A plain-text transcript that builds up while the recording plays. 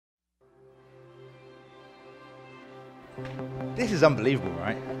This is unbelievable,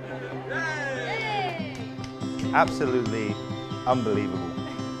 right? Absolutely unbelievable.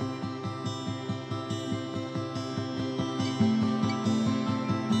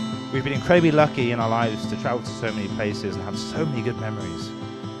 We've been incredibly lucky in our lives to travel to so many places and have so many good memories.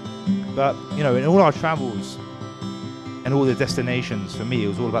 But, you know, in all our travels and all the destinations, for me, it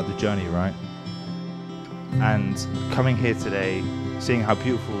was all about the journey, right? And coming here today, seeing how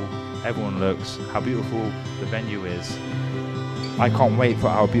beautiful everyone looks, how beautiful the venue is, I can't wait for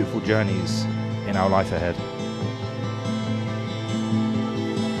our beautiful journeys in our life ahead.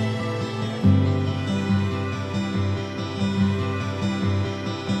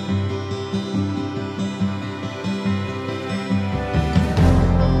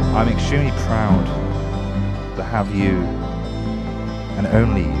 I'm extremely proud to have you, and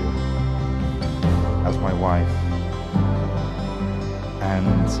only you, as my wife.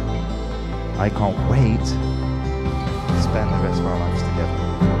 And I can't wait to spend the rest of our lives together.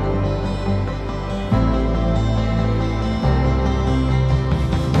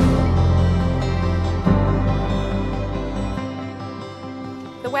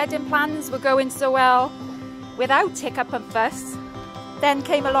 The wedding plans were going so well without hiccup and fuss. Then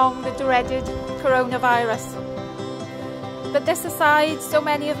came along the dreaded coronavirus. But this aside, so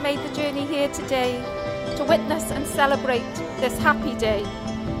many have made the journey here today to witness and celebrate this happy day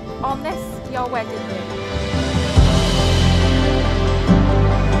on this, your wedding day.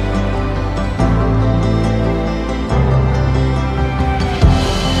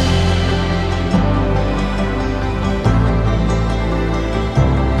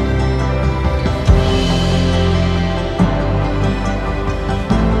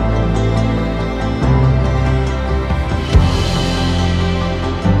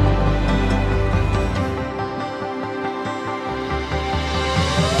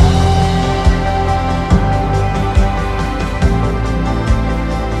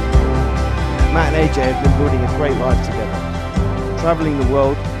 Matt and AJ have been building a great life together. Travelling the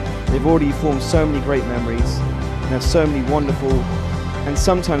world, they've already formed so many great memories and have so many wonderful and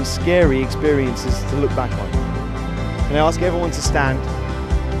sometimes scary experiences to look back on. Can I ask everyone to stand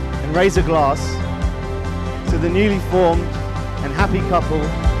and raise a glass to the newly formed and happy couple,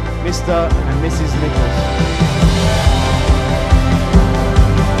 Mr. and Mrs. Nichols.